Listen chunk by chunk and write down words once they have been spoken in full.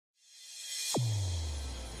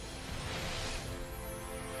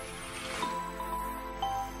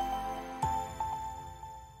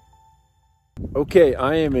Okay,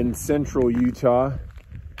 I am in central Utah.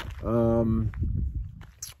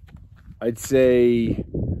 I'd say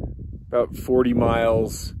about 40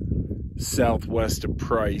 miles southwest of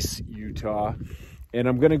Price, Utah. And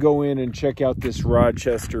I'm gonna go in and check out this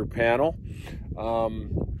Rochester panel.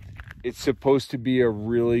 It's supposed to be a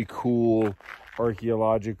really cool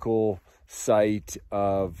archaeological site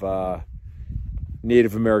of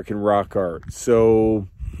Native American rock art. So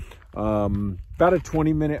about a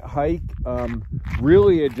 20-minute hike.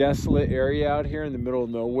 Really a desolate area out here in the middle of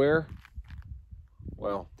nowhere.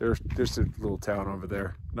 Well, there's a little town over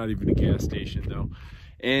there, not even a gas station though.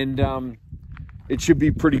 And it should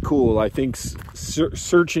be pretty cool. I think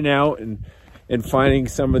searching out and finding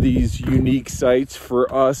some of these unique sites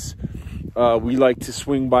for us. We like to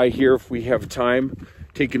swing by here if we have time,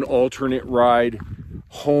 take an alternate ride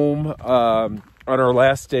home on our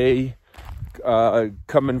last day,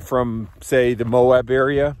 coming from, say, the Moab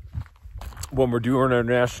area when we're doing our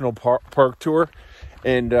national park tour.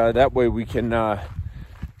 And that way we can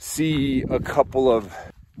see a couple of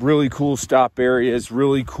really cool stop areas,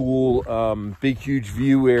 really cool big huge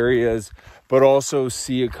view areas, but also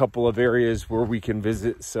see a couple of areas where we can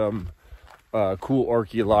visit some cool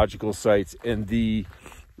archaeological sites. And the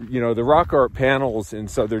rock art panels in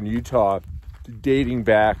southern Utah dating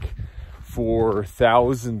back for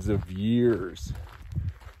thousands of years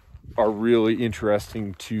are really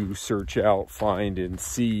interesting to search out, find, and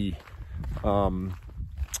see.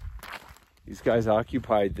 These guys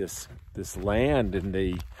occupied this land, and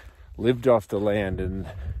they lived off the land, and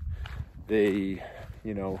they,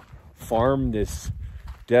 farmed this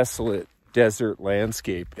desolate desert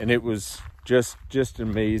landscape, and it was just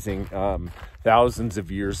amazing thousands of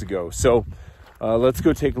years ago. So let's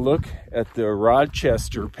go take a look at the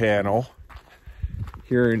Rochester panel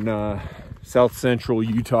here in south central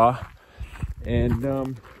Utah.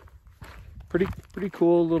 And pretty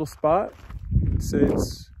cool little spot. I'd say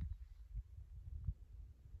it's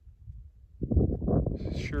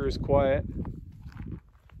sure is quiet.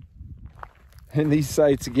 And these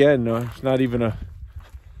sites, again, there's not even a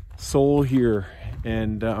soul here,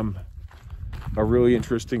 and a really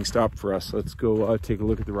interesting stop for us. Let's go take a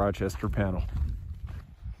look at the Rochester panel.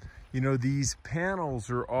 These panels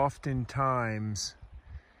are oftentimes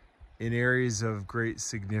in areas of great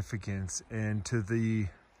significance, and to the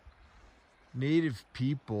native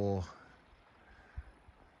people,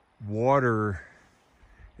 water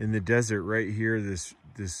in the desert right here,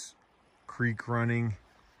 this creek running,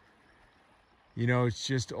 it's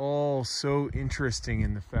just all so interesting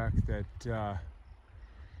in the fact that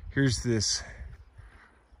here's this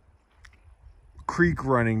creek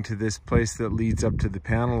running to this place that leads up to the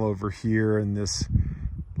panel over here, and this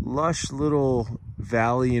lush little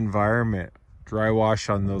valley environment. Dry wash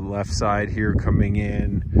on the left side here coming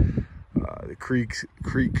in, the creek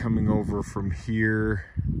coming over from here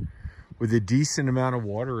with a decent amount of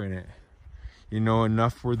water in it,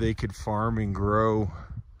 enough where they could farm and grow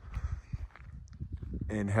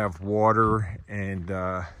and have water, and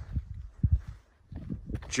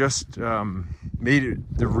just made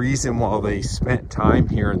it the reason why they spent time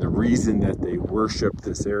here, and the reason that they worship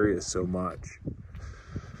this area so much.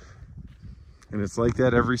 And it's like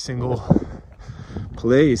that every single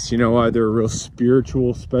place, either a real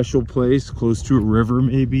spiritual, special place close to a river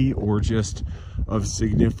maybe, or just of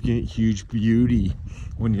significant, huge beauty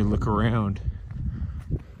when you look around.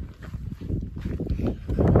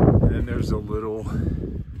 And then there's a little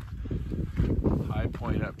high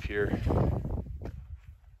point up here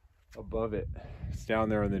above it. It's down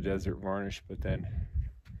there in the desert varnish, but then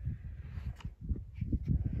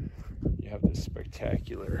you have this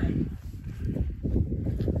spectacular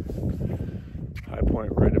high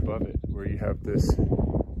point right above it, where you have this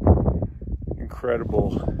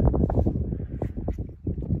incredible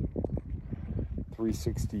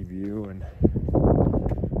 360 view. And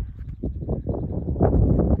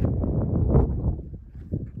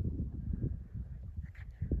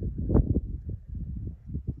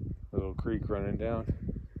little creek running down.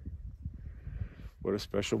 What a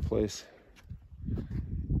special place.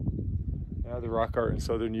 Yeah, the rock art in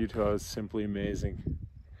southern Utah is simply amazing.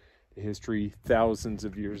 The history, thousands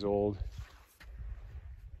of years old.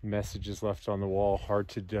 Messages left on the wall, hard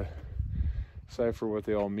to decipher what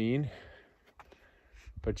they all mean.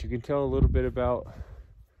 But you can tell a little bit about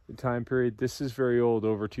the time period. This is very old,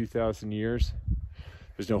 over 2,000 years.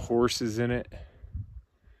 There's no horses in it.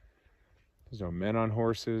 There's no men on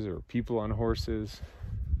horses or people on horses.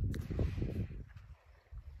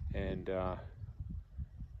 And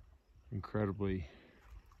incredibly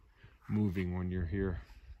moving when you're here.